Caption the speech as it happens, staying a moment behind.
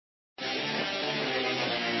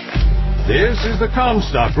This is the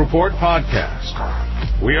Comstock Report podcast.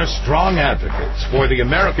 We are strong advocates for the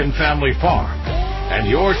American family farm and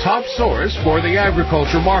your top source for the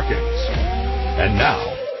agriculture markets. And now,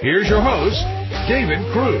 here's your host, David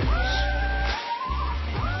Cruz.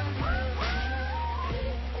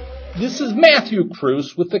 This is Matthew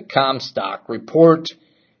Cruz with the Comstock Report.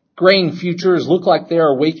 Grain futures look like they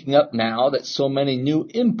are waking up now that so many new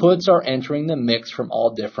inputs are entering the mix from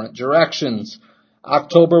all different directions.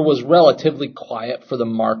 October was relatively quiet for the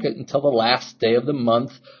market until the last day of the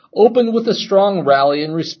month opened with a strong rally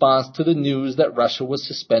in response to the news that Russia was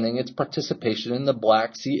suspending its participation in the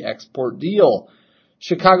Black Sea export deal.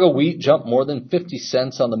 Chicago wheat jumped more than 50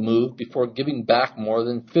 cents on the move before giving back more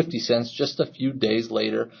than 50 cents just a few days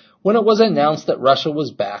later when it was announced that Russia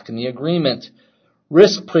was back in the agreement.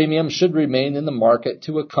 Risk premium should remain in the market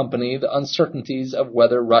to accompany the uncertainties of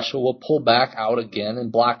whether Russia will pull back out again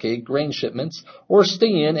and blockade grain shipments or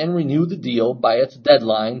stay in and renew the deal by its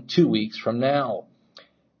deadline 2 weeks from now.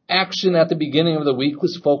 Action at the beginning of the week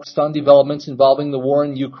was focused on developments involving the war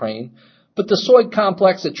in Ukraine, but the soy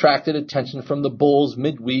complex attracted attention from the bulls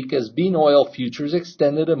midweek as bean oil futures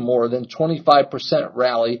extended a more than 25%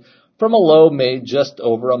 rally from a low made just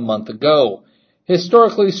over a month ago.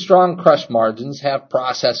 Historically strong crush margins have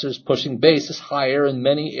processors pushing basis higher in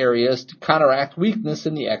many areas to counteract weakness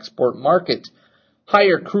in the export market.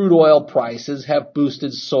 Higher crude oil prices have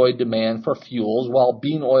boosted soy demand for fuels while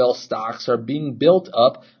bean oil stocks are being built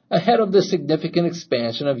up ahead of the significant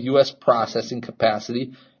expansion of U.S. processing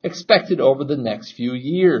capacity expected over the next few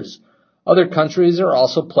years. Other countries are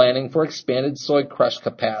also planning for expanded soy crush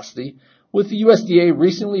capacity, with the USDA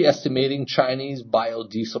recently estimating Chinese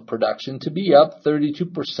biodiesel production to be up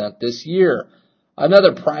 32% this year.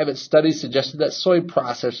 Another private study suggested that soy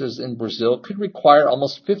processors in Brazil could require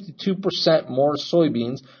almost 52% more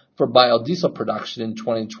soybeans for biodiesel production in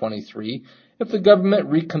 2023 if the government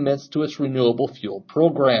recommits to its renewable fuel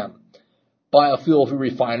program. Biofuel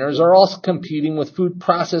refiners are also competing with food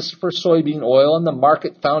processors for soybean oil, and the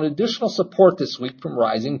market found additional support this week from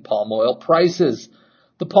rising palm oil prices.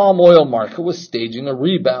 The palm oil market was staging a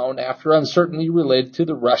rebound after uncertainty related to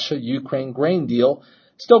the Russia-Ukraine grain deal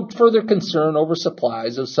stoked further concern over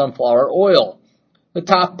supplies of sunflower oil. The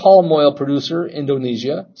top palm oil producer,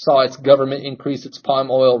 Indonesia, saw its government increase its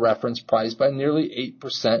palm oil reference price by nearly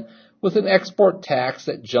 8%, with an export tax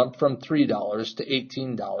that jumped from $3 to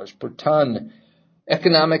 $18 per ton.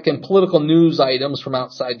 Economic and political news items from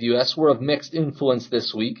outside the U.S. were of mixed influence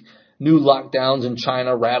this week. New lockdowns in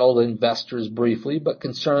China rattled investors briefly, but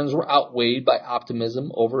concerns were outweighed by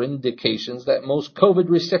optimism over indications that most COVID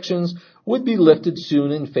restrictions would be lifted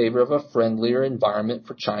soon in favor of a friendlier environment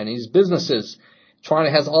for Chinese businesses. China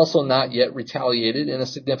has also not yet retaliated in a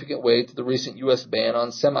significant way to the recent U.S. ban on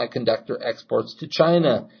semiconductor exports to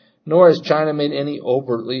China, nor has China made any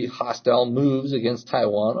overtly hostile moves against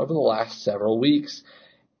Taiwan over the last several weeks.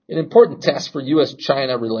 An important test for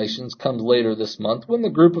U.S.-China relations comes later this month when the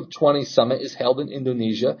Group of 20 summit is held in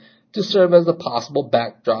Indonesia to serve as a possible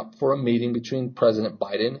backdrop for a meeting between President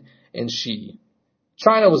Biden and Xi.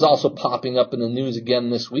 China was also popping up in the news again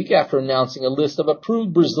this week after announcing a list of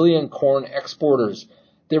approved Brazilian corn exporters.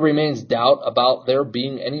 There remains doubt about there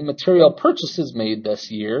being any material purchases made this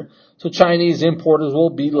year, so Chinese importers will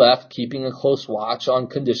be left keeping a close watch on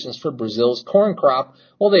conditions for Brazil's corn crop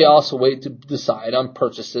while they also wait to decide on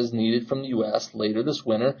purchases needed from the U.S. later this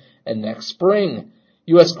winter and next spring.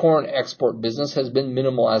 U.S. corn export business has been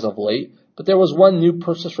minimal as of late, but there was one new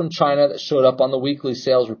purchase from China that showed up on the weekly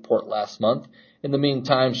sales report last month. In the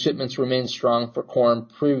meantime, shipments remain strong for corn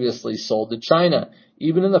previously sold to China,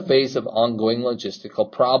 even in the face of ongoing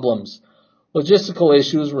logistical problems. Logistical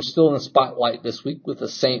issues were still in the spotlight this week, with the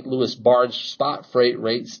St. Louis barge spot freight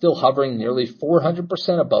rate still hovering nearly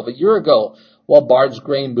 400% above a year ago, while barge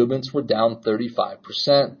grain movements were down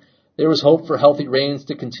 35%. There was hope for healthy rains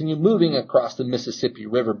to continue moving across the Mississippi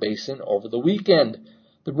River Basin over the weekend.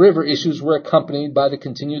 The river issues were accompanied by the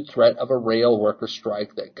continued threat of a rail worker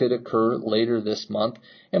strike that could occur later this month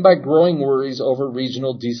and by growing worries over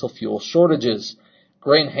regional diesel fuel shortages.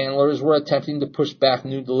 Grain handlers were attempting to push back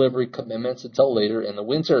new delivery commitments until later in the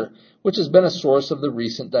winter, which has been a source of the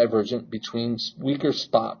recent divergence between weaker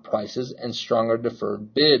spot prices and stronger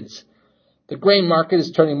deferred bids. The grain market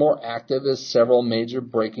is turning more active as several major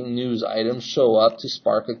breaking news items show up to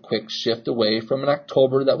spark a quick shift away from an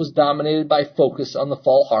October that was dominated by focus on the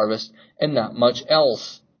fall harvest and not much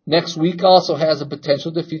else. Next week also has the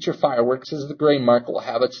potential to feature fireworks as the grain market will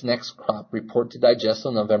have its next crop report to digest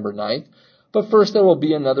on November 9th. But first there will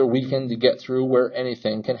be another weekend to get through where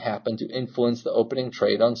anything can happen to influence the opening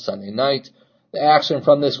trade on Sunday night. The action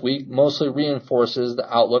from this week mostly reinforces the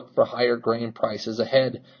outlook for higher grain prices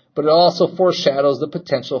ahead, but it also foreshadows the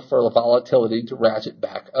potential for volatility to ratchet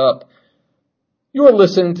back up. You are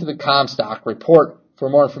listening to the Comstock Report. For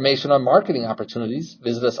more information on marketing opportunities,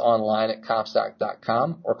 visit us online at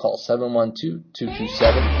Comstock.com or call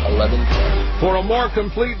 712-227-1120. For a more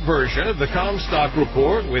complete version of the Comstock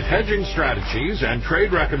Report with hedging strategies and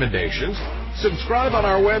trade recommendations, subscribe on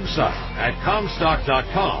our website at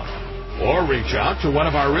Comstock.com or reach out to one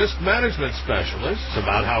of our risk management specialists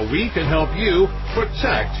about how we can help you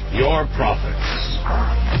protect your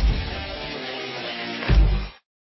profits.